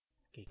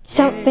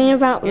Something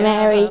about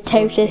Mary,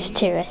 Totus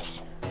Tuus.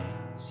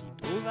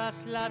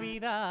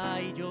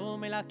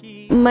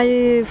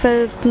 My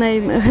first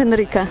name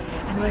Henryka.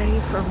 And where are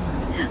you from?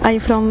 I'm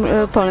from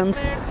Poland.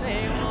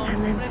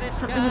 And then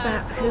something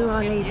about who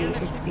Our Lady is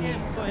to you.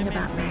 Something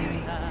about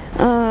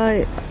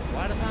Mary.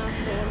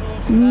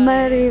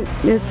 Mary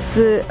is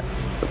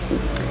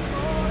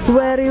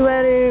very,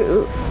 very,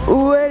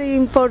 very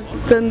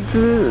important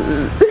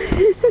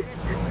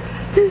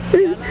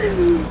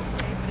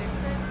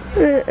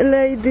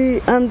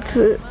lady and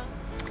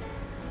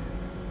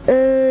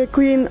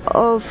Queen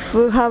of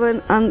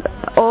Heaven and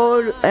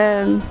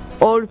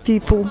all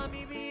people.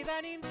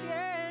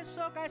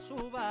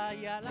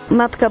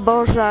 Matka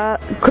Boża,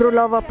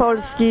 Królowa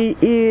Polski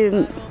i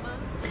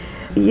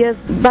jest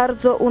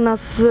bardzo u nas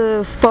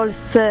w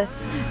Polsce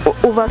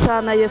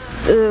uważana jest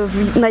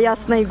na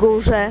Jasnej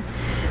Górze.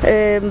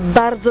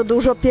 Bardzo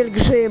dużo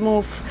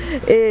pielgrzymów.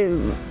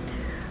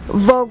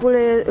 W ogóle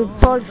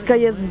Polska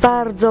jest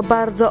bardzo,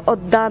 bardzo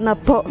oddana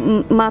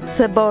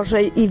Matce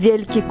Bożej i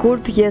wielki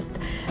kult jest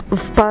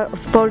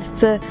w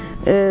Polsce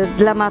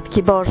dla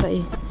Matki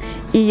Bożej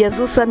i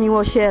Jezusa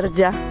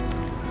Miłosierdzia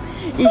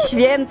i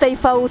Świętej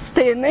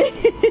Faustyny.